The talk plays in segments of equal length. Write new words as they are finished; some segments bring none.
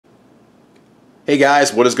Hey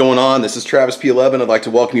guys, what is going on? This is Travis P11. I'd like to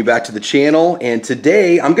welcome you back to the channel, and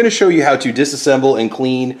today I'm going to show you how to disassemble and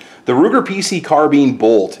clean the Ruger PC Carbine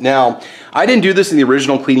bolt. Now, I didn't do this in the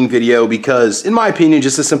original cleaning video because, in my opinion,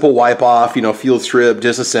 just a simple wipe off, field strip,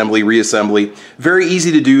 disassembly, reassembly, very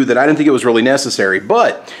easy to do that I didn't think it was really necessary.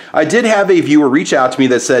 But I did have a viewer reach out to me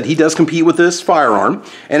that said he does compete with this firearm,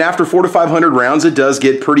 and after 400 to 500 rounds, it does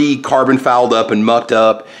get pretty carbon fouled up and mucked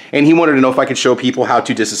up, and he wanted to know if I could show people how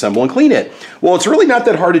to disassemble and clean it. Well, it's really not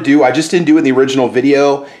that hard to do. I just didn't do it in the original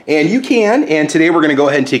video, and you can, and today we're going to go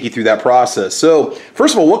ahead and take you through that process. So,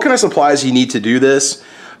 first of all, what kind of supplies you need to do this?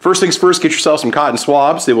 First things first, get yourself some cotton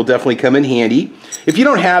swabs. They will definitely come in handy. If you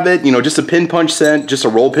don't have it, just a pin punch set, just a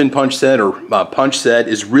roll pin punch set or punch set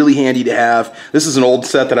is really handy to have. This is an old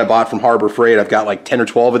set that I bought from Harbor Freight. I've got like 10 or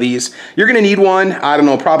 12 of these. You're going to need one, I don't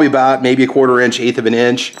know, probably about maybe a 1/4 inch, 1/8 of an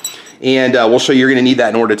inch. And we'll show you you're going to need that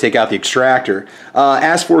in order to take out the extractor.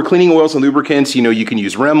 As for cleaning oils and lubricants, you can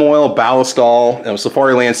use Rem oil, Ballistol,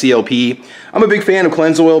 Safariland CLP. I'm a big fan of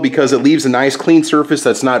cleanse oil because it leaves a nice clean surface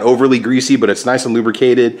that's not overly greasy, but it's nice and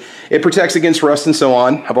lubricated. It protects against rust and so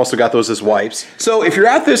on. I've also got those as wipes. So if you're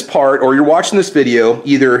at this part or you're watching this video,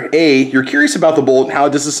 either A, you're curious about the bolt and how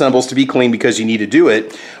it disassembles to be clean because you need to do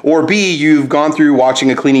it, or B, you've gone through watching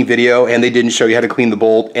a cleaning video and they didn't show you how to clean the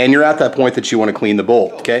bolt, and you're at that point that you want to clean the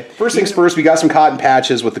bolt, okay? First things first, we got some cotton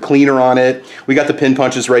patches with the cleaner on it. We got the pin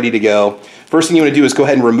punches ready to go. First thing you want to do is go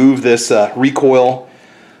ahead and remove this recoil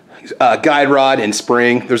guide rod and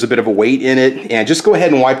spring. There's a bit of a weight in it, and just go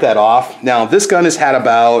ahead and wipe that off. Now, this gun has had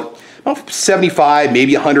about 75,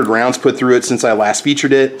 maybe 100 rounds put through it since I last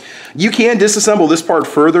featured it. You can disassemble this part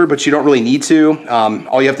further, but you don't really need to.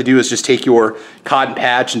 All you have to do is just take your cotton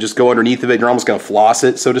patch and just go underneath of it, and you're almost going to floss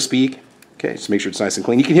it, so to speak. Okay, just make sure it's nice and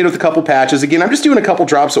clean. You can hit it with a couple patches. Again, I'm just doing a couple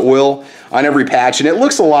drops of oil on every patch, and it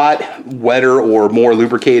looks a lot wetter or more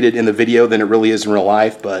lubricated in the video than it really is in real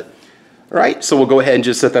life, but all right, so we'll go ahead and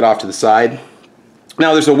just set that off to the side.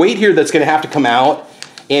 Now, there's a weight here that's going to have to come out,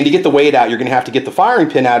 and to get the weight out, you're going to have to get the firing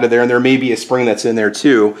pin out of there, and there may be a spring that's in there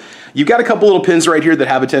too. You've got a couple little pins right here that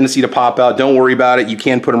have a tendency to pop out. Don't worry about it. You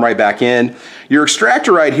can put them right back in. Your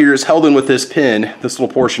extractor right here is held in with this pin, this little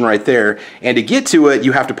portion right there, and to get to it,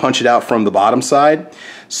 you have to punch it out from the bottom side.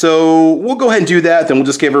 So we'll go ahead and do that, then we'll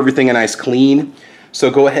just give everything a nice clean. So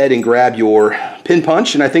go ahead and grab your pin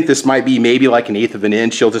punch, and I think this might be maybe like 1/8 of an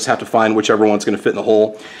inch. You'll just have to find whichever one's going to fit in the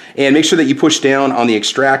hole. And make sure that you push down on the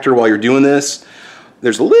extractor while you're doing this.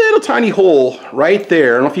 There's a little tiny hole right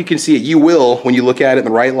there. I don't know if you can see it. You will when you look at it in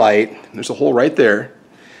the right light. There's a hole right there.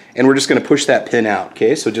 And we're just going to push that pin out,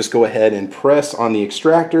 okay? So just go ahead and press on the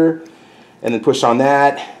extractor and then push on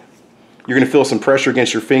that. You're going to feel some pressure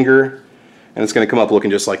against your finger, and it's going to come up looking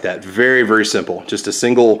just like that. Very, very simple. Just a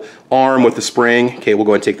single arm with the spring. Okay, we'll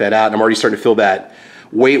go ahead and take that out. And I'm already starting to feel that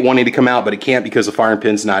weight wanting to come out, but it can't because the firing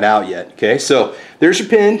pin's not out yet. Okay, so there's your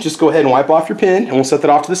pin. Just go ahead and wipe off your pin, and we'll set that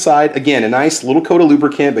off to the side. Again, a nice little coat of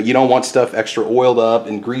lubricant, but you don't want stuff extra oiled up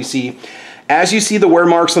and greasy. As you see the wear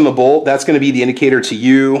marks on the bolt, that's going to be the indicator to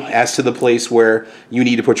you as to the place where you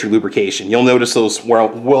need to put your lubrication. You'll notice those,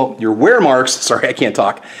 your wear marks, sorry, I can't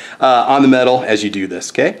talk, on the metal as you do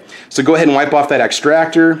this, okay? So go ahead and wipe off that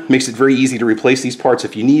extractor. Makes it very easy to replace these parts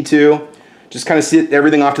if you need to. Just kind of sit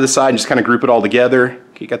everything off to the side and just kind of group it all together.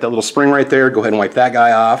 Okay, you got that little spring right there. Go ahead and wipe that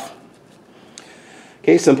guy off.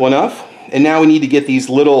 Okay, simple enough. And now we need to get these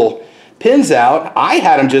little pins out. I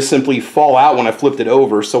had them just simply fall out when I flipped it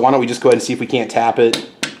over, so why don't we just go ahead and see if we can't tap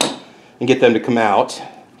it and get them to come out.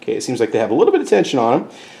 Okay, it seems like they have a little bit of tension on them.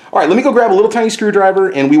 All right, let me go grab a little tiny screwdriver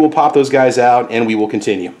and we will pop those guys out and we will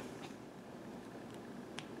continue.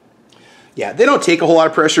 Yeah, they don't take a whole lot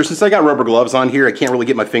of pressure. Since I got rubber gloves on here, I can't really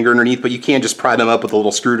get my finger underneath, but you can just pry them up with a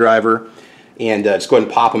little screwdriver and just go ahead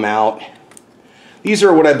and pop them out. These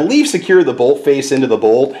are what I believe secure the bolt face into the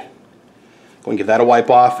bolt. Go and give that a wipe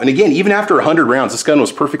off. And again, even after 100 rounds, this gun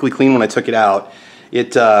was perfectly clean when I took it out.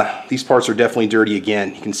 These parts are definitely dirty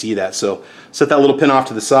again. You can see that. So set that little pin off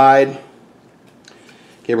to the side.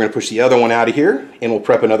 Okay, we're going to push the other one out of here, and we'll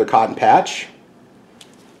prep another cotton patch.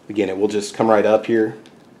 Again, it will just come right up here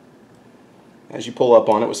as you pull up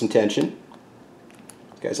on it with some tension.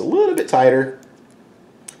 This guy's a little bit tighter.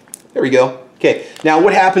 There we go. Okay, now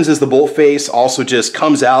what happens is the bolt face also just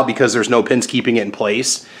comes out because there's no pins keeping it in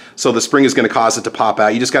place. So the spring is going to cause it to pop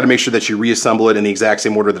out. You just got to make sure that you reassemble it in the exact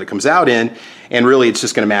same order that it comes out in, and really it's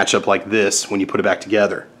just going to match up like this when you put it back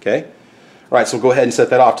together. Okay? All right, so we'll go ahead and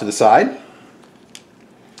set that off to the side.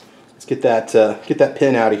 Let's get that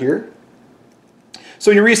pin out of here. So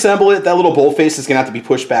when you reassemble it, that little bolt face is going to have to be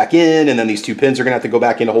pushed back in, and then these two pins are going to have to go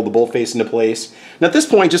back in to hold the bolt face into place. Now at this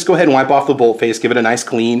point, just go ahead and wipe off the bolt face, give it a nice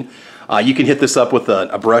clean. You can hit this up with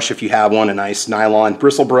a brush if you have one, a nice nylon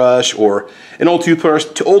bristle brush, or an old toothbrush.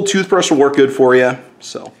 Old toothbrush will work good for you.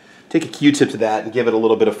 So take a Q-tip to that and give it a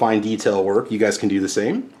little bit of fine detail work. You guys can do the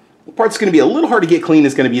same. The part that's going to be a little hard to get clean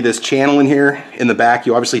is going to be this channel in here in the back.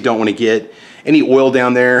 You obviously don't want to get any oil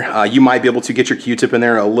down there. You might be able to get your Q-tip in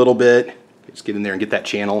there a little bit. Just get in there and get that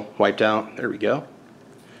channel wiped out. There we go.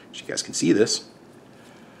 So you guys can see this.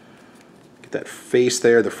 Get that face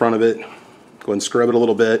there, the front of it. Go ahead and scrub it a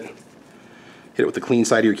little bit. Hit it with the clean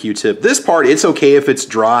side of your Q-tip. This part, it's okay if it's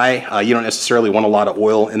dry. You don't necessarily want a lot of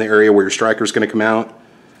oil in the area where your striker is going to come out.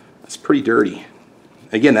 That's pretty dirty.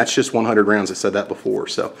 Again, that's just 100 rounds. I said that before.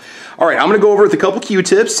 So, all right, I'm going to go over with a couple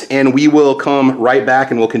Q-tips, and we will come right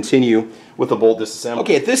back and we'll continue with the bolt disassembly.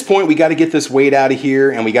 Okay, at this point, we got to get this weight out of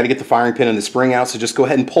here, and we got to get the firing pin and the spring out. So just go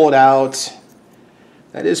ahead and pull it out.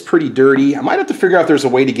 That is pretty dirty. I might have to figure out if there's a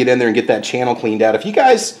way to get in there and get that channel cleaned out. If you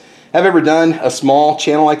guys have ever done a small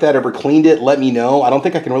channel like that, ever cleaned it, let me know. I don't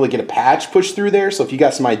think I can really get a patch pushed through there. So if you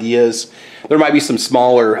got some ideas, there might be some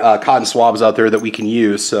smaller cotton swabs out there that we can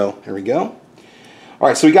use. So there we go. All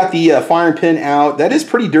right, so we got the firing pin out. That is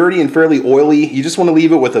pretty dirty and fairly oily. You just want to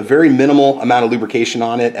leave it with a very minimal amount of lubrication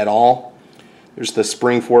on it at all. There's the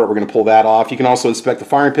spring for it. We're going to pull that off. You can also inspect the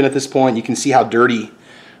firing pin at this point. You can see how dirty,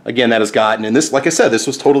 again, that has gotten. And this, like I said, this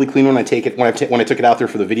was totally clean when I took it out there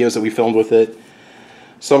for the videos that we filmed with it.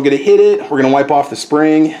 So I'm going to hit it. We're going to wipe off the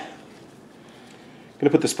spring. Going to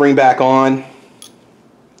put the spring back on.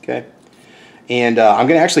 Okay. And I'm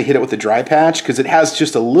going to actually hit it with the dry patch because it has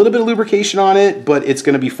just a little bit of lubrication on it, but it's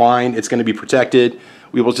going to be fine. It's going to be protected.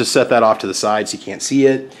 We will just set that off to the side so you can't see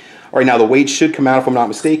it. All right, now the weight should come out if I'm not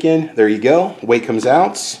mistaken. There you go. Weight comes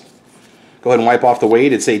out. Go ahead and wipe off the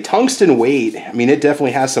weight. It's a tungsten weight. I mean, it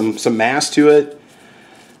definitely has some mass to it.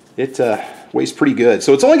 It weighs pretty good.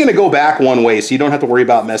 So it's only going to go back one way, so you don't have to worry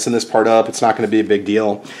about messing this part up. It's not going to be a big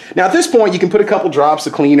deal. Now at this point, you can put a couple drops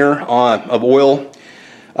of cleaner of oil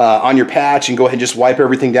on your patch and go ahead and just wipe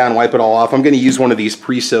everything down, wipe it all off. I'm going to use one of these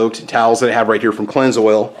pre-soaked towels that I have right here from Cleanse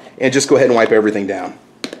Oil and just go ahead and wipe everything down.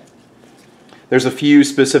 There's a few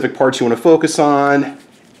specific parts you want to focus on.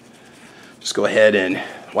 Just go ahead and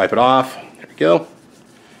wipe it off. There we go.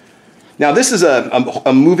 Now this is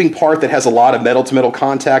a moving part that has a lot of metal-to-metal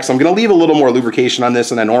contact, so I'm going to leave a little more lubrication on this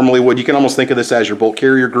than I normally would. You can almost think of this as your bolt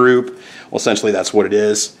carrier group. Well, essentially that's what it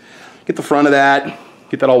is. Get the front of that,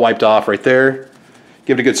 get that all wiped off right there.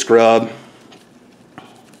 Give it a good scrub.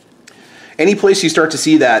 Any place you start to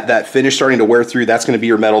see that finish starting to wear through, that's going to be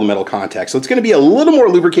your metal-to-metal contact. So it's going to be a little more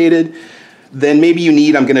lubricated than maybe you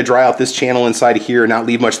need. I'm going to dry out this channel inside of here, not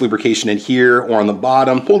leave much lubrication in here or on the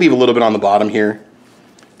bottom. We'll leave a little bit on the bottom here.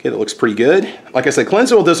 Okay, that looks pretty good. Like I said,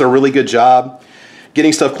 Cleanse Oil does a really good job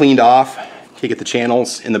getting stuff cleaned off. Okay, get the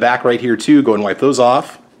channels in the back right here too. Go ahead and wipe those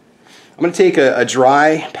off. I'm going to take a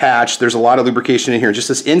dry patch. There's a lot of lubrication in here. Just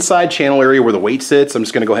this inside channel area where the weight sits. I'm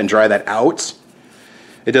just going to go ahead and dry that out.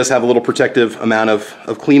 It does have a little protective amount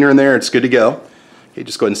of cleaner in there. It's good to go. Okay,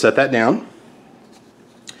 just go ahead and set that down.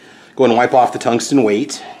 Go ahead and wipe off the tungsten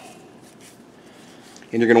weight.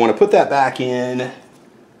 And you're going to want to put that back in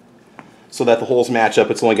so that the holes match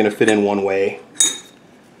up. It's only going to fit in one way.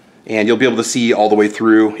 And you'll be able to see all the way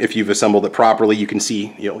through if you've assembled it properly. You can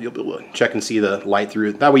see, you'll be able to check and see the light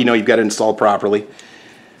through. That way you know you've got it installed properly.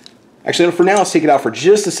 Actually, for now, let's take it out for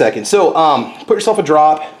just a second. So put yourself a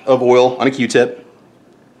drop of oil on a Q-tip.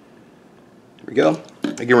 There we go.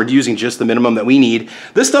 Again, we're using just the minimum that we need.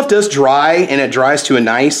 This stuff does dry, and it dries to a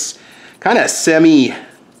nice kind of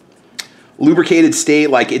semi-lubricated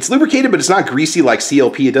state. Like, it's lubricated, but it's not greasy like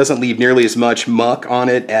CLP. It doesn't leave nearly as much muck on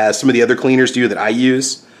it as some of the other cleaners do that I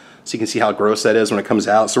use. So you can see how gross that is when it comes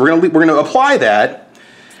out. So we're gonna apply that,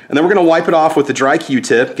 and then we're gonna wipe it off with the dry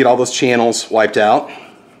Q-tip, get all those channels wiped out.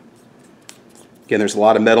 Again, there's a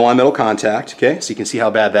lot of metal on metal contact, okay? So you can see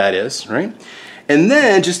how bad that is, right? And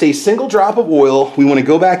then just a single drop of oil, we wanna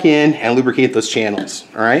go back in and lubricate those channels,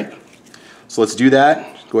 all right? So let's do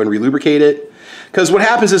that. Go ahead and re-lubricate it. Because what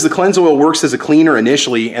happens is the Cleanse Oil works as a cleaner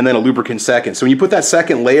initially and then a lubricant second. So when you put that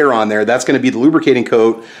second layer on there, that's going to be the lubricating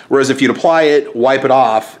coat, whereas if you'd apply it, wipe it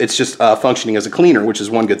off, it's just functioning as a cleaner, which is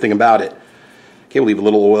one good thing about it. Okay, we'll leave a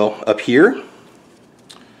little oil up here.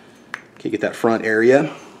 Okay, get that front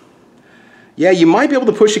area. Yeah, you might be able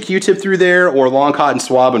to push a Q-tip through there or a long cotton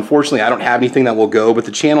swab. Unfortunately, I don't have anything that will go, but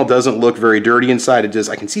the channel doesn't look very dirty inside. It does.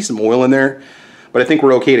 I can see some oil in there, but I think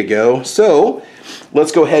we're okay to go. So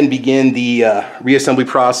let's go ahead and begin the reassembly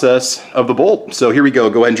process of the bolt. So here we go.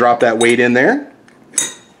 Go ahead and drop that weight in there.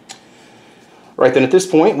 All right, then at this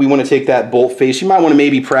point, we want to take that bolt face. You might want to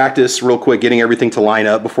maybe practice real quick getting everything to line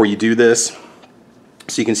up before you do this,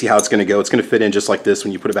 so you can see how it's going to go. It's going to fit in just like this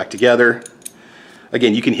when you put it back together.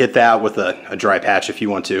 Again, you can hit that with a dry patch if you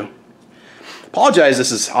want to. Apologize,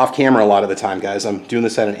 this is off camera a lot of the time, guys. I'm doing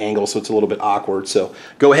this at an angle, so it's a little bit awkward. So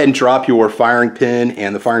go ahead and drop your firing pin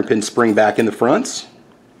and the firing pin spring back in the fronts.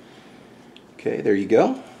 Okay, there you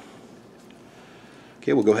go.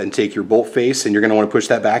 Okay, we'll go ahead and take your bolt face, and you're going to want to push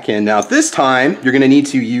that back in. Now, this time, you're going to need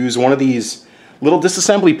to use one of these little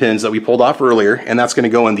disassembly pins that we pulled off earlier, and that's going to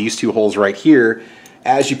go in these two holes right here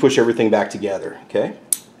as you push everything back together, okay?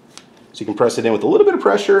 So you can press it in with a little bit of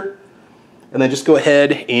pressure, and then just go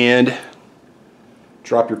ahead and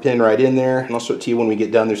drop your pin right in there, and I'll show it to you when we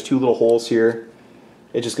get done. There's two little holes here.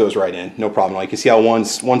 It just goes right in, no problem. Like you see how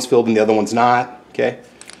one's filled and the other one's not, okay?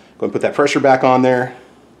 Go and put that pressure back on there.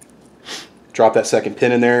 Drop that second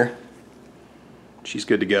pin in there. She's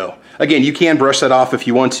good to go. Again, you can brush that off if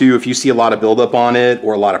you want to, if you see a lot of buildup on it,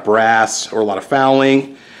 or a lot of brass, or a lot of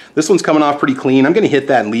fouling. This one's coming off pretty clean. I'm going to hit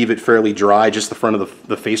that and leave it fairly dry, just the front of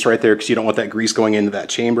the face right there, because you don't want that grease going into that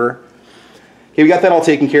chamber. Okay, we got that all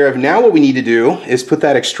taken care of. Now what we need to do is put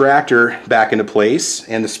that extractor back into place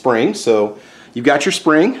and the spring. So you've got your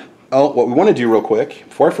spring. Oh, what we want to do real quick,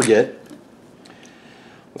 before I forget,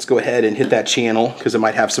 let's go ahead and hit that channel because it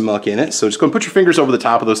might have some muck in it. So just go and put your fingers over the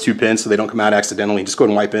top of those two pins so they don't come out accidentally. Just go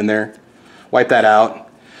ahead and wipe in there. Wipe that out.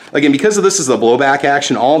 Again, because of this is the blowback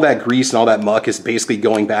action, all that grease and all that muck is basically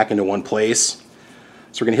going back into one place.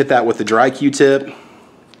 So we're going to hit that with the dry Q-tip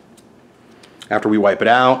after we wipe it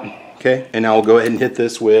out. Okay, and now we'll go ahead and hit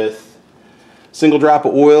this with a single drop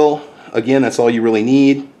of oil. Again, that's all you really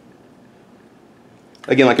need.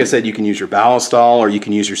 Again, like I said, you can use your Ballistol, or you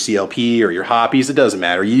can use your CLP or your Hoppies. It doesn't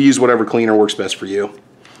matter. You use whatever cleaner works best for you.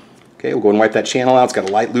 Okay, we'll go and wipe that channel out. It's got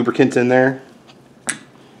a light lubricant in there.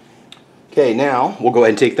 Okay, now we'll go ahead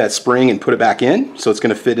and take that spring and put it back in. So it's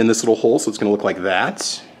going to fit in this little hole, so it's going to look like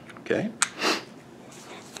that. Okay.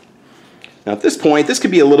 Now at this point, this could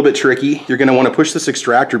be a little bit tricky. You're going to want to push this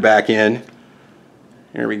extractor back in.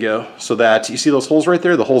 There we go. So that, you see those holes right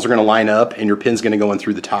there? The holes are going to line up, and your pin's going to go in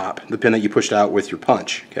through the top, the pin that you pushed out with your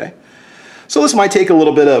punch, okay? So this might take a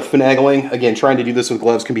little bit of finagling. Again, trying to do this with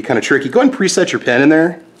gloves can be kind of tricky. Go ahead and preset your pin in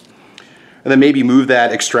there, and then maybe move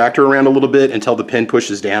that extractor around a little bit until the pin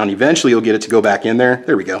pushes down. Eventually you'll get it to go back in there.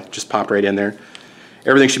 There we go. Just popped right in there.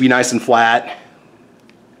 Everything should be nice and flat.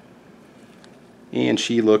 And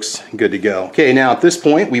she looks good to go. Okay, now at this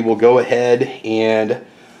point we will go ahead and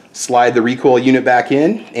slide the recoil unit back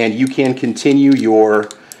in, and you can continue your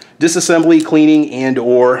disassembly, cleaning, and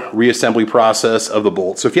or reassembly process of the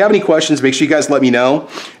bolt. So if you have any questions, make sure you guys let me know.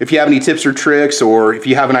 If you have any tips or tricks, or if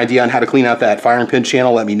you have an idea on how to clean out that firing pin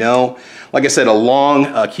channel, let me know. Like I said, a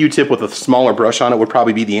long Q-tip with a smaller brush on it would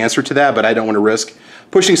probably be the answer to that, but I don't want to risk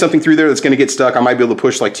pushing something through there that's going to get stuck. I might be able to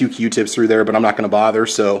push like 2 Q-tips through there, but I'm not going to bother.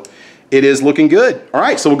 So it is looking good. All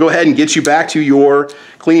right, so we'll go ahead and get you back to your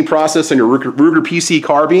cleaning process on your Ruger PC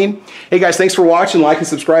Carbine. Hey guys, thanks for watching. Like and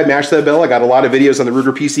subscribe, mash that bell. I got a lot of videos on the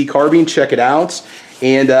Ruger PC Carbine. Check it out.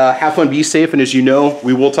 And have fun, be safe, and as you know,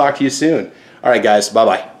 we will talk to you soon. All right guys,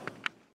 bye-bye.